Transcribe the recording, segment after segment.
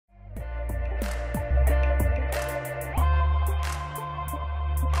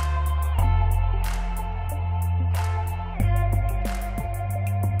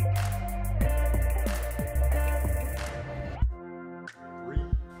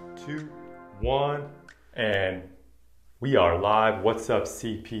2, 1, and we are live. What's up,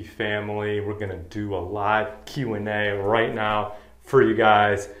 CP family? We're gonna do a live Q&A right now for you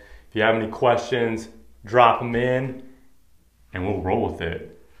guys. If you have any questions, drop them in and we'll roll with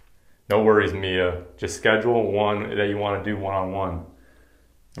it. No worries, Mia. Just schedule one that you want to do one-on-one.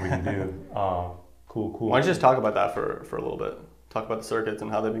 We can do cool. Why don't you just talk about that for a little bit? Talk about the circuits and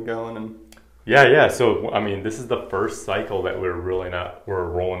how they've been going. And Yeah. So, I mean, this is the first cycle that we're rolling out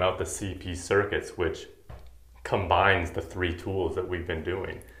the CP circuits, which combines the three tools that we've been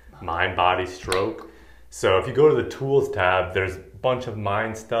doing: mind, body, stroke. So if you go to the tools tab, there's a bunch of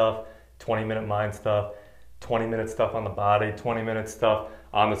mind stuff, 20-minute mind stuff, 20-minute stuff on the body, 20-minute stuff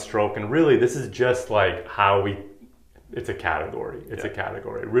on the stroke. And really, this is just like how it's a category. It's a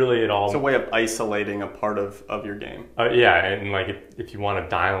category. Really, it's a way of isolating a part of your game. And like if you want to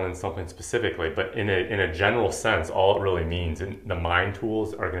dial in something specifically, but in a general sense, all it really means, and the mind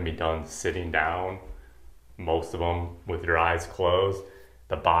tools are going to be done sitting down, most of them with your eyes closed.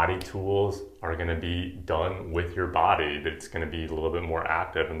 The body tools are going to be done with your body. That's going to be a little bit more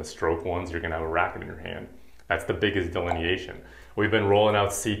active, and the stroke ones, you're going to have a racket in your hand. That's the biggest delineation. We've been rolling out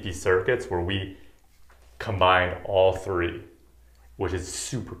CP circuits where we combine all three, which is a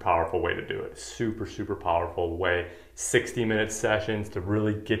super powerful way to do it. Super powerful way. 60-minute sessions to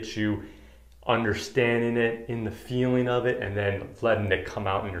really get you understanding it, in the feeling of it, and then letting it come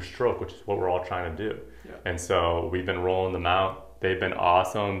out in your stroke, which is what we're all trying to do. Yeah. And so we've been rolling them out. They've been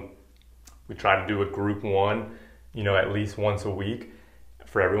awesome. We try to do a group one, at least once a week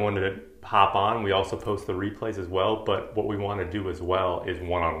for everyone to hop on. We also post the replays as well, but what we want to do as well is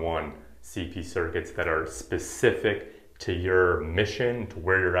one-on-one CP circuits that are specific to your mission, to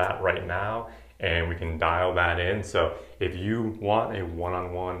where you're at right now, and we can dial that in. So if you want a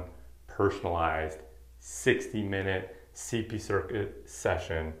one-on-one personalized 60-minute CP circuit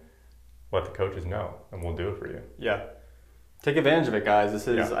session, let the coaches know and we'll do it for you. Yeah. Take advantage of it, guys. This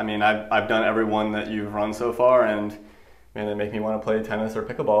is, I mean, I've done every one that you've run so far, and man, they make me want to play tennis or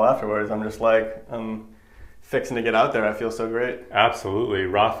pickleball afterwards. I'm just like, fixing to get out there. I feel so great. Absolutely.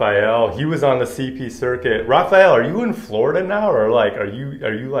 Raphael, he was on the CP circuit. Raphael, are you in Florida now, or like are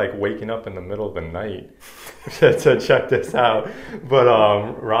you like waking up in the middle of the night to check this out? But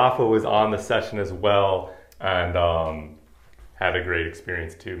Rafa was on the session as well, and had a great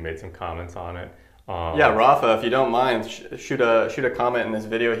experience too. Made some comments on it. Yeah, Rafa, if you don't mind, shoot a comment in this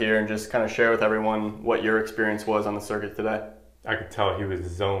video here and just kind of share with everyone what your experience was on the circuit today. I could tell he was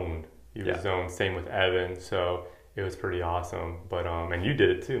zoned. He was zoned. Same with Evan, so it was pretty awesome. But and you did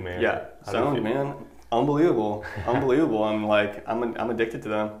it too, man. Yeah, zoned, man. Unbelievable. I'm addicted to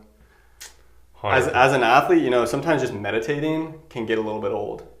them. As an athlete, sometimes just meditating can get a little bit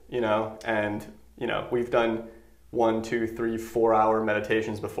old, and we've done 1, 2, 3, 4 hour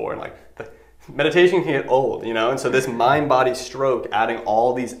meditations before, and meditation can get old, and so this mind body stroke, adding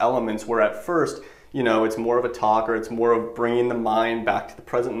all these elements where at first it's more of a talk, or it's more of bringing the mind back to the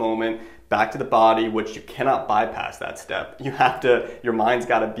present moment, back to the body, which you cannot bypass that step. Your mind's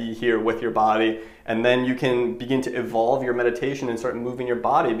got to be here with your body, and then you can begin to evolve your meditation and start moving your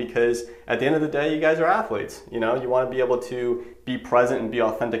body, because at the end of the day, you guys are athletes. You want to be able to be present and be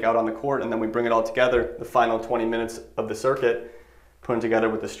authentic out on the court, and then we bring it all together, the final 20 minutes of the circuit, putting together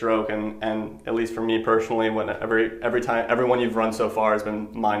with the stroke, and at least for me personally, everyone you've run so far has been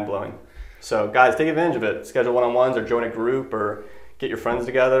mind-blowing. So guys, take advantage of it. Schedule one-on-ones, or join a group, or get your friends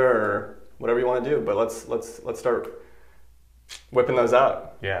together, or whatever you want to do. But let's start whipping those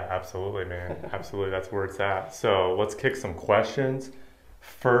out. Yeah, absolutely, man. Absolutely, that's where it's at. So let's kick some questions.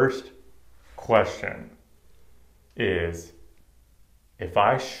 First question is, if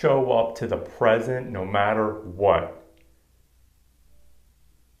I show up to the present no matter what,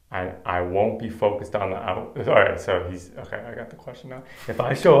 I won't be focused on the out. All right, so I got the question now. If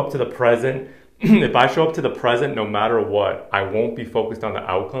I show up to the present, no matter what, I won't be focused on the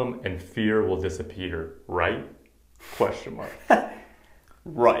outcome, and fear will disappear, right? Question mark.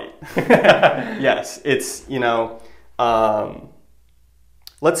 Right. Yes, it's,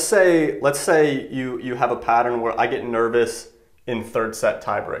 let's say you have a pattern where I get nervous in third set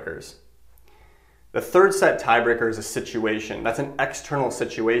tiebreakers. The third set tiebreaker is a situation. That's an external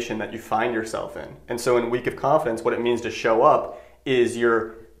situation that you find yourself in. And so in Week of Confidence, what it means to show up is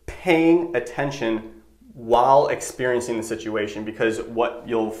you're paying attention while experiencing the situation, because what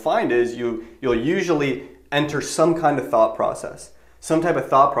you'll find is you'll usually enter some kind of thought process,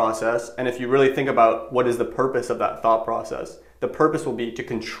 and if you really think about what is the purpose of that thought process, the purpose will be to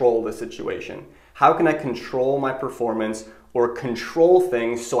control the situation. How can I control my performance or control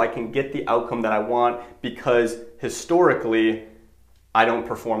things so I can get the outcome that I want? Because historically, I don't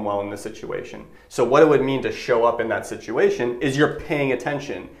perform well in this situation. So what it would mean to show up in that situation is you're paying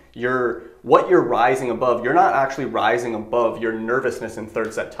attention. What you're rising above, you're not actually rising above your nervousness in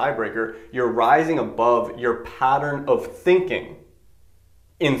third set tiebreaker. You're rising above your pattern of thinking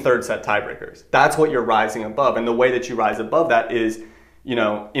in third set tiebreakers. That's what you're rising above. And the way that you rise above that is,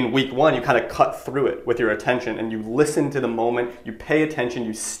 in week one, you kind of cut through it with your attention and you listen to the moment, you pay attention,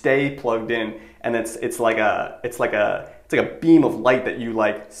 you stay plugged in, and it's like a beam of light that you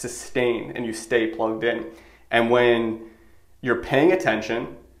like sustain and you stay plugged in. And when you're paying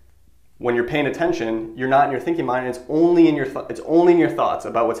attention, you're not in your thinking mind. It's only in your thoughts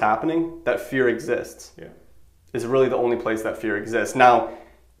about what's happening that fear exists. Yeah, is really the only place that fear exists. Now,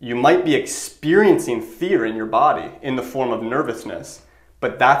 you might be experiencing fear in your body in the form of nervousness,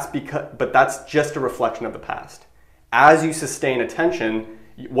 but that's just a reflection of the past. As you sustain attention,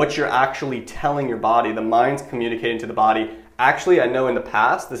 what you're actually telling your body, the mind's communicating to the body, actually, I know in the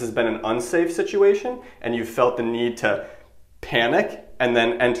past this has been an unsafe situation and you've felt the need to panic and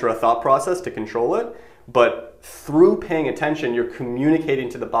then enter a thought process to control it. But through paying attention, you're communicating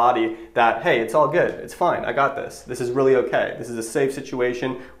to the body that, hey, it's all good. It's fine. I got this. This is really okay. This is a safe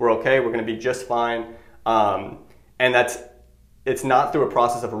situation. We're okay. We're going to be just fine. And it's not through a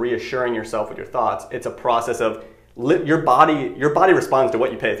process of reassuring yourself with your thoughts. It's a process of your body responds to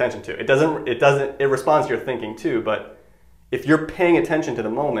what you pay attention to. It responds to your thinking too. But if you're paying attention to the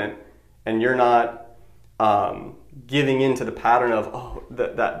moment and you're not giving into the pattern of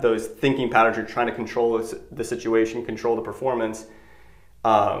those thinking patterns, you're trying to control the situation, control the performance.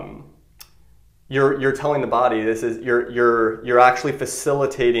 You're telling the body you're actually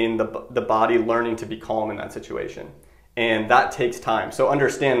facilitating the body learning to be calm in that situation, and that takes time. So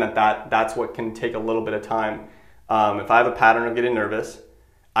understand that's what can take a little bit of time. If I have a pattern of getting nervous,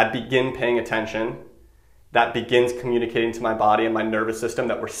 I begin paying attention. That begins communicating to my body and my nervous system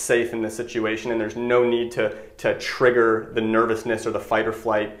that we're safe in this situation and there's no need to trigger the nervousness or the fight or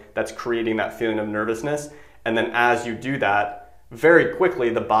flight that's creating that feeling of nervousness. And then as you do that, very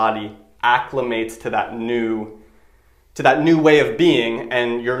quickly the body acclimates to that new way of being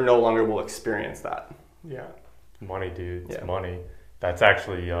and you no longer will experience that. Yeah, money, dude. It's Yeah. money. That's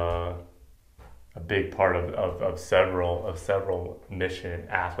actually a big part of several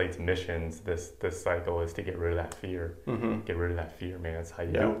athletes' missions this cycle is to get rid of that fear. Mm-hmm. Get rid of that fear, man. That's how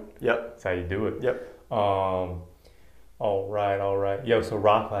you Yeah. do it. Yep. That's how you do it. Yep. All right. Yo, so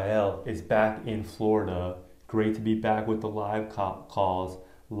Rafael is back in Florida. Great to be back with the live calls.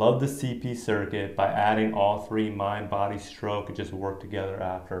 Love the CP circuit. By adding all three, mind, body, stroke, it just worked together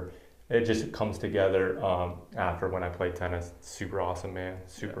after. It just comes together after when I play tennis. Super awesome, man.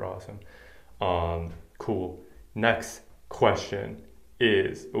 Super awesome. Cool. Next question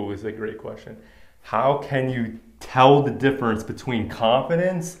is a great question. How can you tell the difference between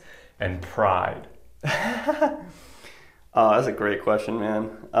confidence and pride? That's a great question,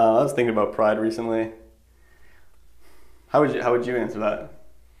 man. I was thinking about pride recently. How would you answer that?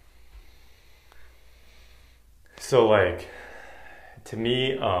 So to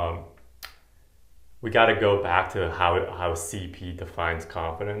me, we got to go back to how CP defines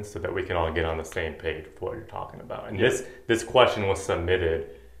confidence so that we can all get on the same page with what you're talking about. And this question was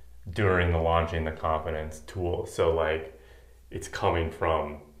submitted during the launching the confidence tool. So it's coming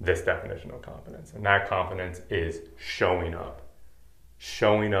from this definition of confidence. And that confidence is showing up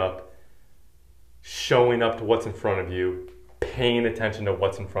to what's in front of you, paying attention to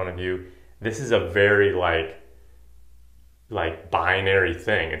what's in front of you. This is a very binary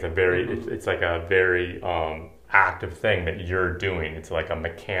thing. It's it's like a very active thing that you're doing. It's like a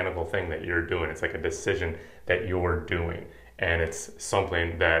mechanical thing that you're doing. It's like a decision that you're doing. And it's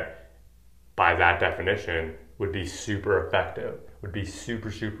something that by that definition would be super effective,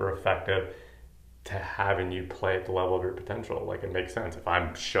 super effective to having you play at the level of your potential. It makes sense. If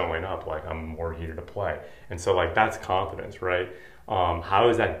I'm showing up, I'm more here to play. And so that's confidence, right? How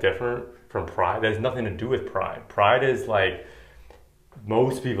is that different from pride? That has nothing to do with pride. Pride is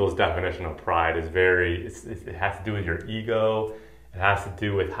most people's definition of pride is it has to do with your ego. It has to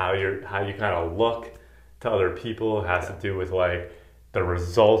do with how you kind of look to other people. It has to do with the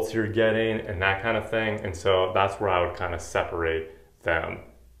results you're getting and that kind of thing. And so that's where I would kind of separate them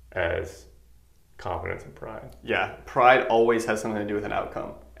as confidence and pride. Yeah, pride always has something to do with an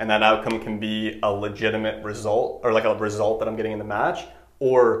outcome. And that outcome can be a legitimate result or a result that I'm getting in the match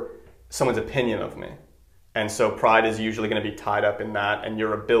or someone's opinion of me. And so pride is usually going to be tied up in that and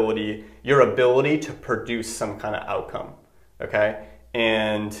your ability to produce some kind of outcome. Okay?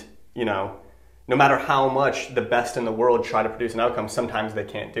 And, no matter how much the best in the world try to produce an outcome, sometimes they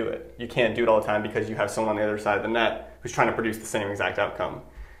can't do it. You can't do it all the time because you have someone on the other side of the net who's trying to produce the same exact outcome.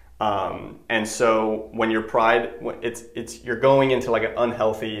 And so when your pride, you're going into like an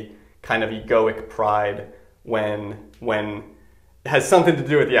unhealthy kind of egoic pride when it has something to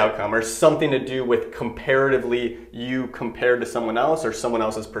do with the outcome or something to do with comparatively you compared to someone else or someone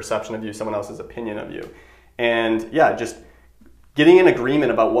else's perception of you, someone else's opinion of you. And yeah, just getting in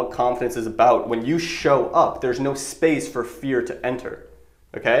agreement about what confidence is about. When you show up, there's no space for fear to enter.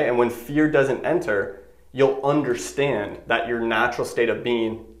 Okay? And when fear doesn't enter, you'll understand that your natural state of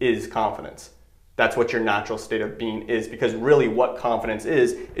being is confidence. That's what your natural state of being is, because really what confidence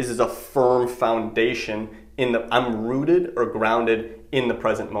is a firm foundation in the, I'm rooted or grounded in the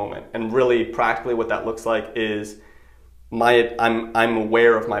present moment. And really practically what that looks like is I'm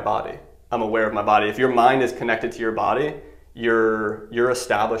aware of my body. I'm aware of my body. If your mind is connected to your body, you're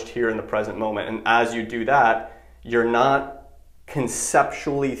established here in the present moment. And as you do that, you're not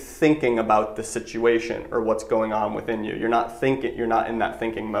conceptually thinking about the situation or what's going on within you. You're not in that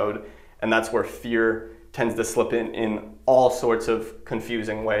thinking mode. And that's where fear tends to slip in all sorts of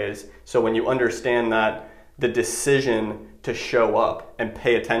confusing ways. So when you understand that the decision to show up and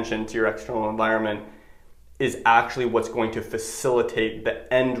pay attention to your external environment is actually what's going to facilitate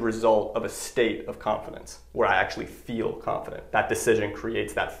the end result of a state of confidence, where I actually feel confident. That decision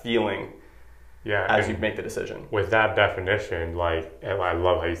creates that feeling as you make the decision. With that definition, like, I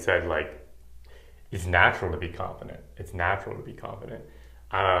love how you said, like, it's natural to be confident. It's natural to be confident.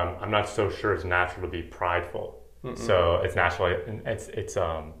 I'm not so sure it's natural to be prideful. Mm-mm. So it's natural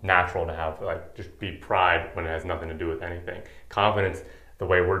to have, like, just be pride when it has nothing to do with anything. Confidence, the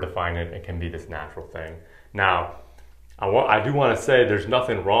way we're defining it, it can be this natural thing. Now, I do want to say there's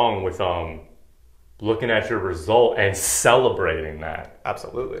nothing wrong with looking at your result and celebrating that.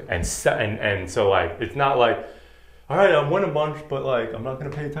 Absolutely. And so, like, it's not like, all right, I won a bunch, but, like, I'm not going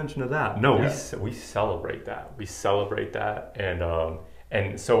to pay attention to that. No, we celebrate that. We celebrate that.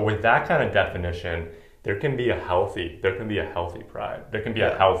 And so with that kind of definition, there can be a healthy pride. There can be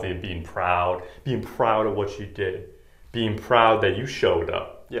a healthy being proud of what you did, being proud that you showed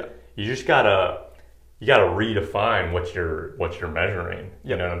up. Yeah. You just gotta redefine what you're measuring.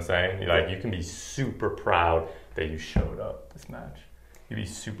 You know what I'm saying? Like, you can be super proud that you showed up this match. You be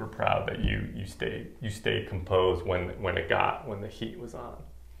super proud that you stayed composed when the heat was on,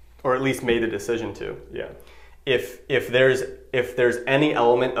 or at least made the decision to. Yeah. If there's any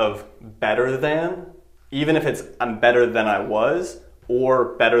element of better than, even if it's I'm better than I was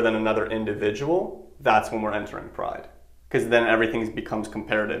or better than another individual, that's when we're entering pride. Because then everything becomes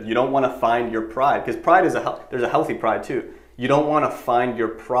comparative. You don't want to find your pride, because pride there's a healthy pride too. You don't want to find your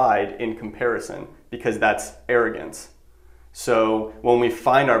pride in comparison, because that's arrogance. So when we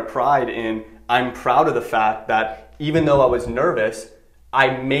find our pride in, I'm proud of the fact that even though I was nervous,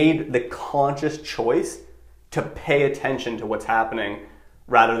 I made the conscious choice to pay attention to what's happening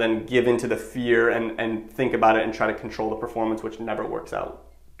rather than give into the fear and think about it and try to control the performance, which never works out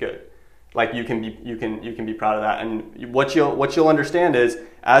good. Like, you can be proud of that. And what you'll understand is,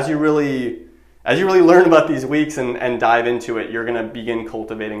 as you really learn about these weeks and dive into it, you're going to begin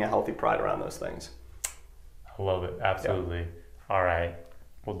cultivating a healthy pride around those things. I love it. Absolutely. Yeah. All right.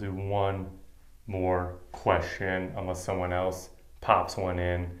 We'll do one more question unless someone else pops one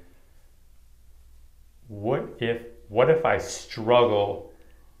in. What if I struggle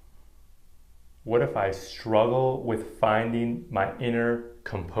with finding my inner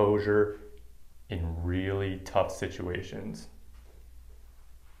composure in really tough situations?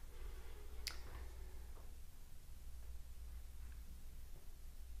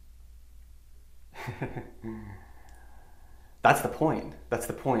 That's the point. That's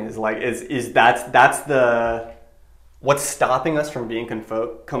the what's stopping us from being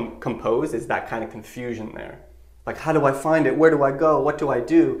composed is that kind of confusion there. Like, how do I find it? Where do I go? What do I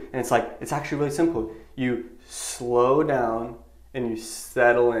do? And it's like, it's actually really simple. You slow down and you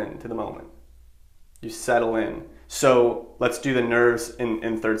settle into the moment. You settle in. So let's do the nerves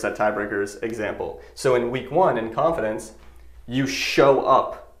in third set tiebreakers example. So in week 1 in confidence, you show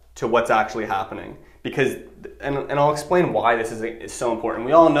up to what's actually happening. Because, and I'll explain why this is so important.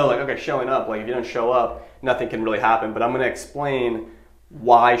 We all know, like, okay, showing up, like, if you don't show up, nothing can really happen. But I'm going to explain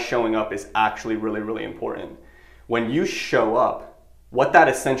why showing up is actually really, really important. When you show up, what that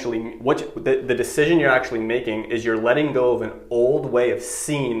essentially, the decision you're actually making is you're letting go of an old way of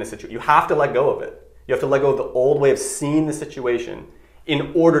seeing the situation. You have to let go of it. You have to let go of the old way of seeing the situation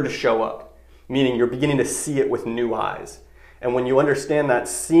in order to show up. Meaning you're beginning to see it with new eyes. And when you understand that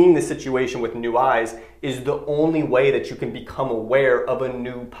seeing the situation with new eyes is the only way that you can become aware of a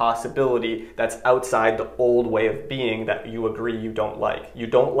new possibility that's outside the old way of being that you agree you don't like. You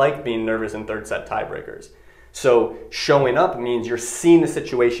don't like being nervous in third set tiebreakers. So showing up means you're seeing the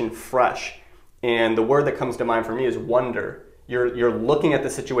situation fresh. And the word that comes to mind for me is wonder. You're looking at the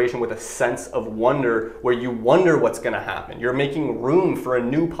situation with a sense of wonder, where you wonder what's going to happen. You're making room for a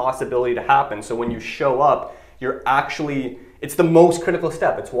new possibility to happen. So when you show up, it's the most critical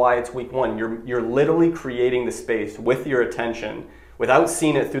step. It's why it's week one. You're literally creating the space with your attention without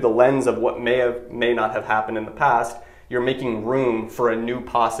seeing it through the lens of what may not have happened in the past. You're making room for a new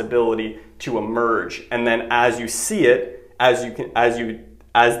possibility to emerge. And then as you see it, as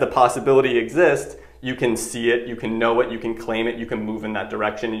the possibility exists, you can see it, you can know it, you can claim it, you can move in that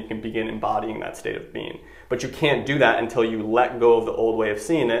direction, and you can begin embodying that state of being. But you can't do that until you let go of the old way of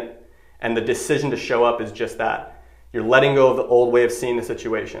seeing it, and the decision to show up is just that. You're letting go of the old way of seeing the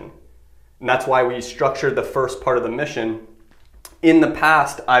situation. And that's why we structured the first part of the mission. In the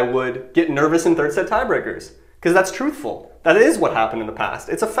past, I would get nervous in third set tiebreakers, because that's truthful. That is what happened in the past.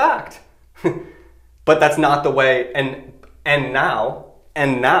 It's a fact. But that's not the way, and now,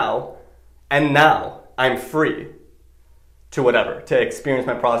 I'm free to experience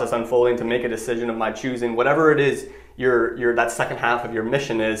my process unfolding, to make a decision of my choosing, whatever it is that second half of your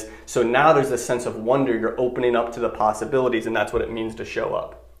mission is. So now there's this sense of wonder. You're opening up to the possibilities, and that's what it means to show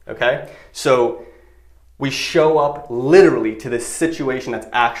up. Okay? So we show up literally to this situation that's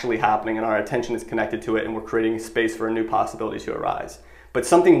actually happening, and our attention is connected to it, and we're creating space for a new possibility to arise. But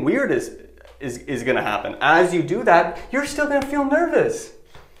something weird is going to happen. As you do that, you're still going to feel nervous.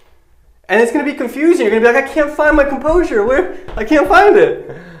 And it's going to be confusing. You're going to be like, I can't find my composure. I can't find it.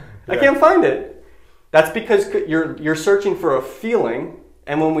 Yeah. I can't find it. That's because you're searching for a feeling,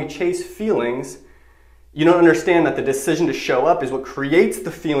 and when we chase feelings, you don't understand that the decision to show up is what creates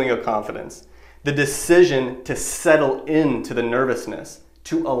the feeling of confidence. The decision to settle into the nervousness,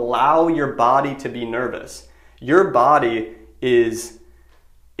 to allow your body to be nervous. Your body is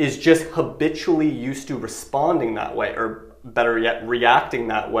just habitually used to responding that way, or better yet, reacting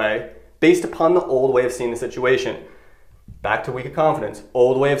that way, based upon the old way of seeing the situation. Back to week of confidence,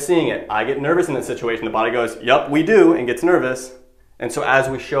 old way of seeing it. I get nervous in this situation. The body goes, yup, we do, and gets nervous. And so as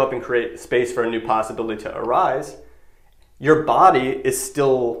we show up and create space for a new possibility to arise, your body is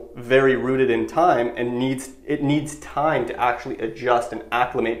still very rooted in time, and it needs time to actually adjust and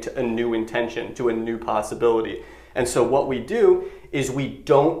acclimate to a new intention, to a new possibility. And so what we do is we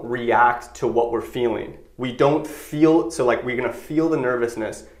don't react to what we're feeling. We don't feel, so like we're gonna feel the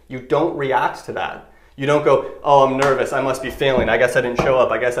nervousness. You don't react to that. You don't go, oh, I'm nervous, I must be failing. I guess I didn't show up,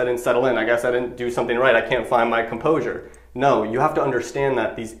 I guess I didn't settle in, I guess I didn't do something right, I can't find my composure. No, you have to understand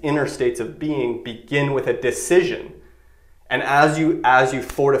that these inner states of being begin with a decision. And as you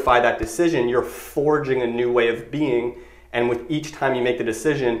fortify that decision, you're forging a new way of being. And with each time you make the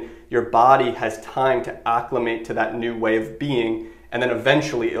decision, your body has time to acclimate to that new way of being, and then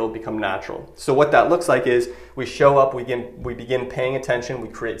eventually it'll become natural. So what that looks like is we show up, we begin paying attention, we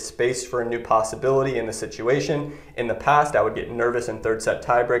create space for a new possibility in the situation. In the past, I would get nervous in third set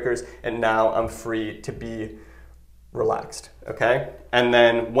tiebreakers, and now I'm free to be relaxed, okay? And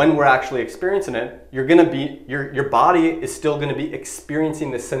then when we're actually experiencing it, your body is still gonna be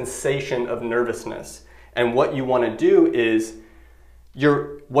experiencing the sensation of nervousness. And what you wanna do is,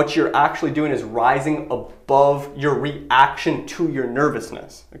 what you're actually doing is rising above your reaction to your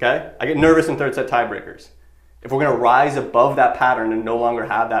nervousness, okay? I get nervous in third set tiebreakers. If we're gonna rise above that pattern and no longer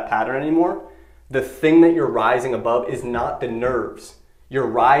have that pattern anymore, the thing that you're rising above is not the nerves. You're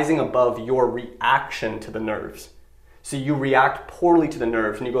rising above your reaction to the nerves. So you react poorly to the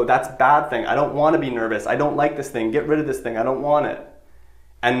nerves, and you go, that's a bad thing. I don't wanna be nervous. I don't like this thing. Get rid of this thing. I don't want it.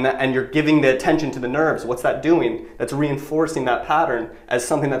 And you're giving the attention to the nerves. What's that doing? That's reinforcing that pattern as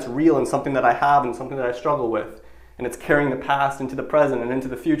something that's real and something that I have and something that I struggle with. And it's carrying the past into the present and into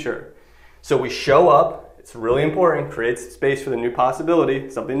the future. So we show up. It's really important. Creates space for the new possibility,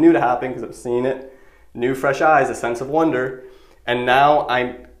 something new to happen because I'm seeing it. New, fresh eyes, a sense of wonder. And now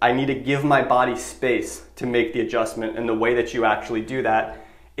I need to give my body space to make the adjustment. And the way that you actually do that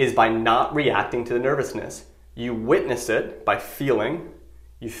is by not reacting to the nervousness. You witness it by feeling.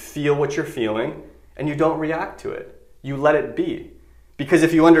 You feel what you're feeling, and you don't react to it. You let it be. Because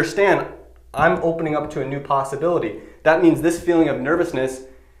if you understand, I'm opening up to a new possibility, that means this feeling of nervousness,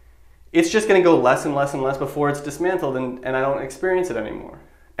 it's just gonna go less and less and less before it's dismantled, and I don't experience it anymore.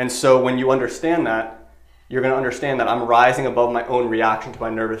 And so when you understand that, you're gonna understand that I'm rising above my own reaction to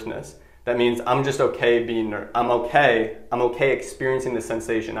my nervousness. That means I'm just okay being I'm okay experiencing the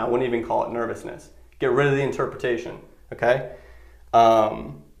sensation. I wouldn't even call it nervousness. Get rid of the interpretation, okay?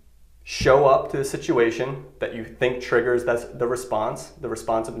 Show up to the situation that you think triggers the response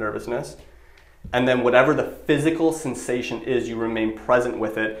of nervousness, and then whatever the physical sensation is, you remain present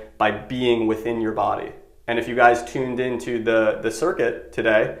with it by being within your body. And if you guys tuned into the circuit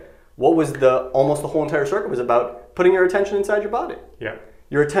today, what was almost the whole entire circuit was about putting your attention inside your body. Yeah.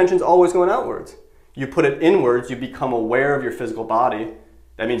 Your attention's always going outwards. You put it inwards, you become aware of your physical body.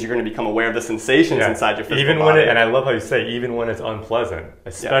 That means you're going to become aware of the sensations inside your physical body. And I love how you say, even when it's unpleasant,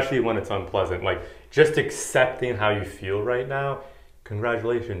 especially when it's unpleasant, like just accepting how you feel right now,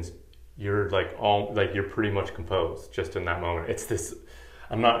 congratulations, you're you're pretty much composed just in that moment. It's this,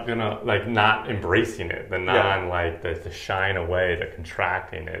 I'm not gonna not embracing it, the shying away, the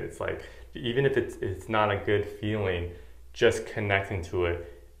contracting it. It's like, even if it's not a good feeling, just connecting to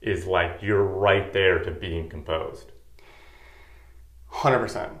it is like you're right there to being composed.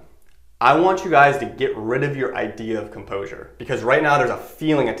 100%. I want you guys to get rid of your idea of composure, because right now there's a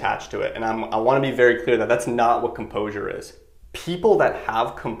feeling attached to it, and I want to be very clear that that's not what composure is. People that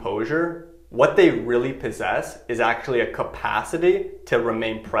have composure, what they really possess is actually a capacity to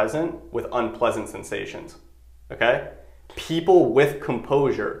remain present with unpleasant sensations. Okay? People with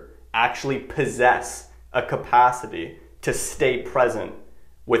composure actually possess a capacity to stay present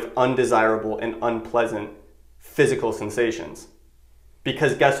with undesirable and unpleasant physical sensations.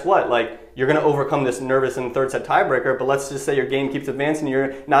 Because guess what? You're going to overcome this nervous in the third set tiebreaker, but let's just say your game keeps advancing.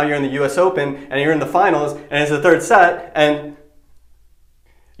 Now you're in the US Open and you're in the finals and it's the third set, and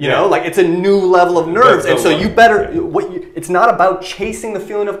it's a new level of nerves. And so you better, it's not about chasing the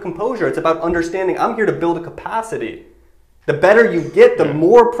feeling of composure. It's about understanding I'm here to build a capacity. The better you get, the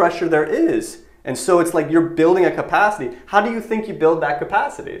more pressure there is. And so it's like you're building a capacity. How do you think you build that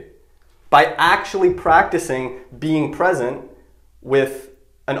capacity? By actually practicing being present with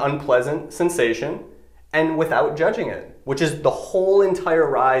an unpleasant sensation and without judging it, which is the whole entire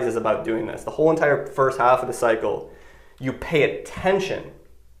rise is about doing this. The whole entire first half of the cycle, you pay attention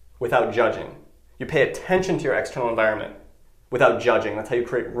without judging. You pay attention to your external environment without judging. That's how you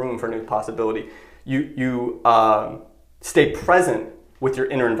create room for new possibility. You stay present with your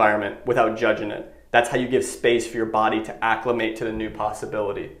inner environment without judging it. That's how you give space for your body to acclimate to the new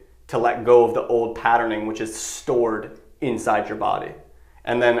possibility, to let go of the old patterning which is stored inside your body.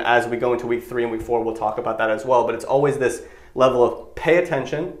 And then as we go into week 3 and week 4, we'll talk about that as well. But it's always this level of pay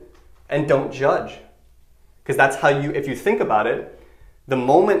attention and don't judge. Because that's how if you think about it, the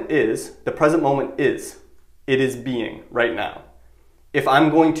present moment is, it is being right now. If I'm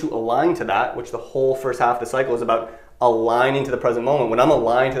going to align to that, which the whole first half of the cycle is about aligning to the present moment. When I'm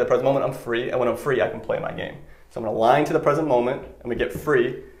aligned to the present moment, I'm free. And when I'm free, I can play my game. So I'm going to align to the present moment and we get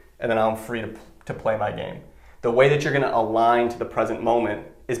free. And then I'm free to play my game. The way that you're going to align to the present moment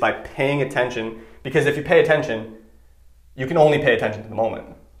is by paying attention, because if you pay attention, you can only pay attention to the moment.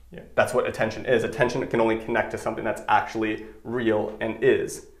 Yeah. That's what attention is. Attention can only connect to something that's actually real and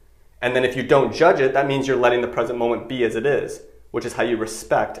is. And then if you don't judge it, that means you're letting the present moment be as it is, which is how you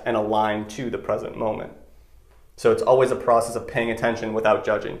respect and align to the present moment. So it's always a process of paying attention without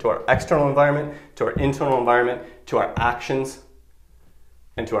judging to our external environment, to our internal environment, to our actions,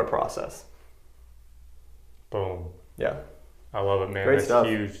 and to our process. Boom. Yeah. I love it, man. Great That's stuff.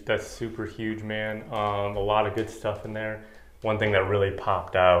 Huge. That's super huge, man. A lot of good stuff in there. One thing that really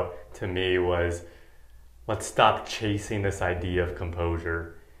popped out to me was, let's stop chasing this idea of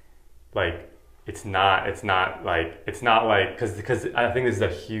composure. It's not like, because I think this is a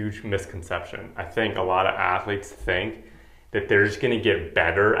huge misconception. I think a lot of athletes think that they're just going to get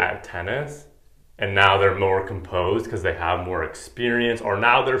better at tennis and now they're more composed because they have more experience, or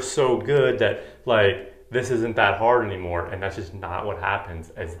now they're so good that this isn't that hard anymore. And that's just not what happens.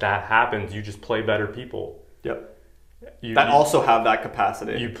 As that happens, you just play better people. Yep. You also have that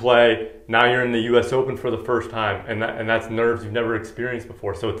capacity. You play, now you're in the US Open for the first time, and that's nerves you've never experienced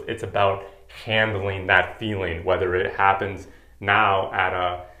before. So it's about handling that feeling, whether it happens now at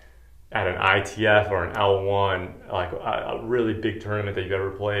an ITF or an L1, like a really big tournament that you've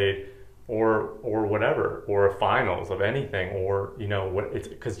ever played, or whatever, or a finals of anything, or it's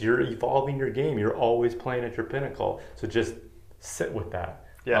because you're evolving your game. You're always playing at your pinnacle. So just sit with that.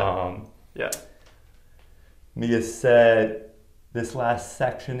 Yeah. Mia said, this last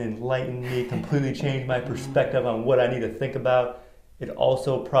section enlightened me, completely changed my perspective on what I need to think about. It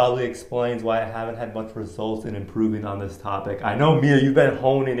also probably explains why I haven't had much results in improving on this topic. I know, Mia, you've been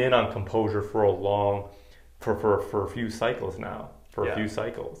honing in on composure for a few cycles now. A few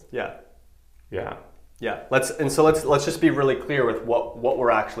cycles. Yeah. Yeah. Yeah. Let's just be really clear with what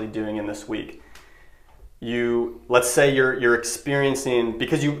we're actually doing in this week. Let's say you're experiencing,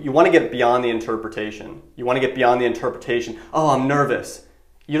 because you want to get beyond the interpretation. You want to get beyond the interpretation. Oh, I'm nervous.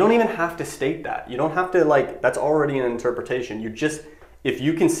 You don't even have to state that. You don't have to, that's already an interpretation. If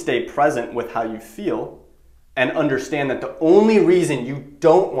you can stay present with how you feel, and understand that the only reason you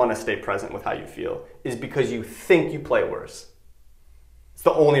don't want to stay present with how you feel is because you think you play worse. It's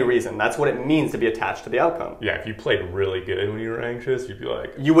the only reason. That's what it means to be attached to the outcome. Yeah, if you played really good when you were anxious, you'd be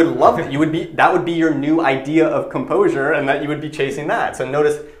like... You would love it. That would be your new idea of composure, and that you would be chasing that. So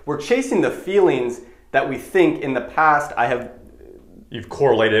notice, we're chasing the feelings that we think in the past You've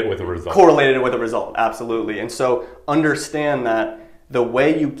correlated it with a result. Correlated it with a result, absolutely. And so understand that the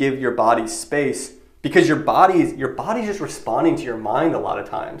way you give your body space, because your body's just responding to your mind a lot of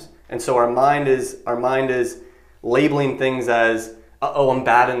times. And so our mind is labeling things as, uh-oh, I'm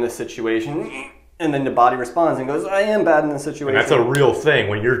bad in this situation. And then the body responds and goes, I am bad in this situation. And that's a real thing.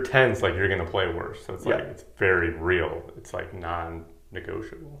 When you're tense, like, you're going to play worse. So it's like, it's very real. It's like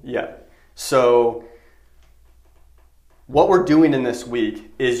non-negotiable. Yeah. So what we're doing in this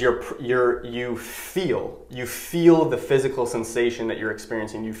week is you feel the physical sensation that you're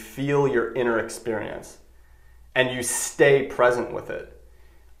experiencing. You feel your inner experience, and you stay present with it.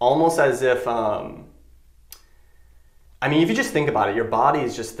 Almost as if, if you just think about it, your body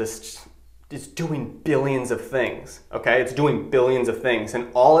is just it's doing billions of things, okay? It's doing billions of things, and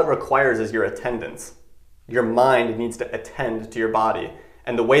all it requires is your attendance. Your mind needs to attend to your body.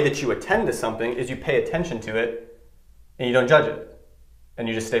 And the way that you attend to something is you pay attention to it, and you don't judge it, and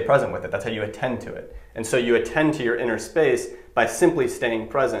you just stay present with it. That's how you attend to it. And so you attend to your inner space by simply staying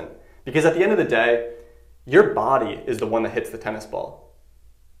present. Because at the end of the day, your body is the one that hits the tennis ball.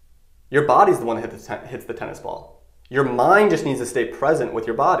 Your body's the one that hits the tennis ball. Your mind just needs to stay present with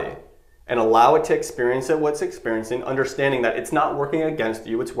your body and allow it to experience what it's experiencing, understanding that it's not working against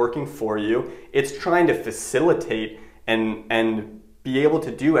you, it's working for you. It's trying to facilitate and be able to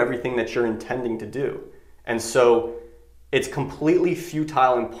do everything that you're intending to do. And so it's completely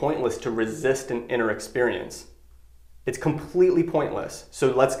futile and pointless to resist an inner experience. It's completely pointless.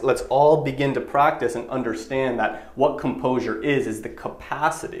 So let's all begin to practice and understand that what composure is the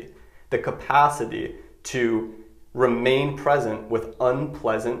capacity to remain present with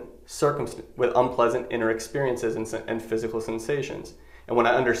unpleasant inner experiences and physical sensations. And when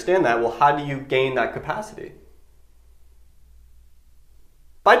I understand that, well, how do you gain that capacity?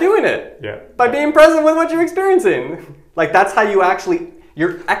 By doing it. Yeah. By being present with what you're experiencing. Like, that's how you're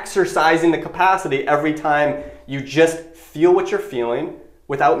exercising the capacity every time you just feel what you're feeling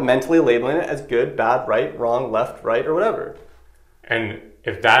without mentally labeling it as good, bad, right, wrong, left, right, or whatever. And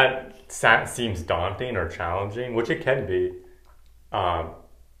if that seems daunting or challenging, which it can be,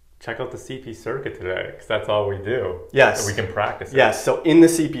 check out the CP circuit today, because that's all we do. Yes. And we can practice it. Yes, so in the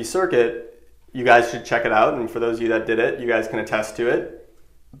CP circuit, you guys should check it out, and for those of you that did it, you guys can attest to it.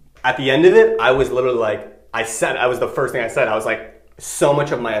 At the end of it, I was literally like, was the first thing I said, I was like, so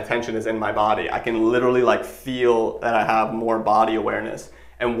much of my attention is in my body. I can literally like feel that I have more body awareness.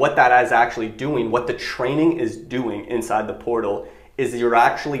 And what that is actually doing, what the training is doing inside the portal, is you're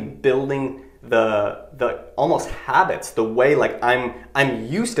actually building the almost habits, the way like I'm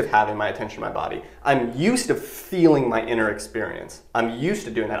used to having my attention in my body. I'm used to feeling my inner experience. I'm used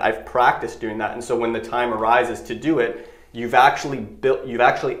to doing that. I've practiced doing that. And so when the time arises to do it, you've actually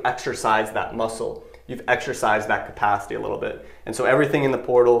exercised that muscle. You've exercised that capacity a little bit. And so everything in the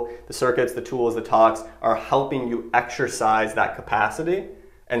portal, the circuits, the tools, the talks, are helping you exercise that capacity.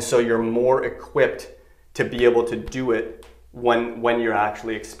 And so you're more equipped to be able to do it when you're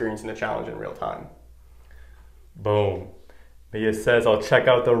actually experiencing the challenge in real time. Boom. Mia says, I'll check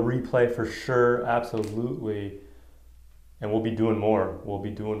out the replay for sure. Absolutely. And we'll be doing more.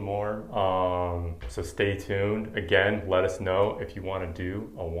 So stay tuned. Again, let us know if you want to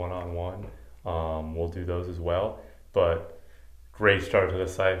do a one-on-one. We'll do those as well. But great start to the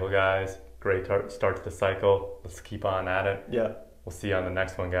cycle, guys. Great start to the cycle. Let's keep on at it. Yeah. We'll see you on the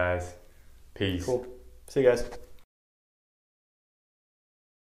next one, guys. Peace. Cool. See you guys.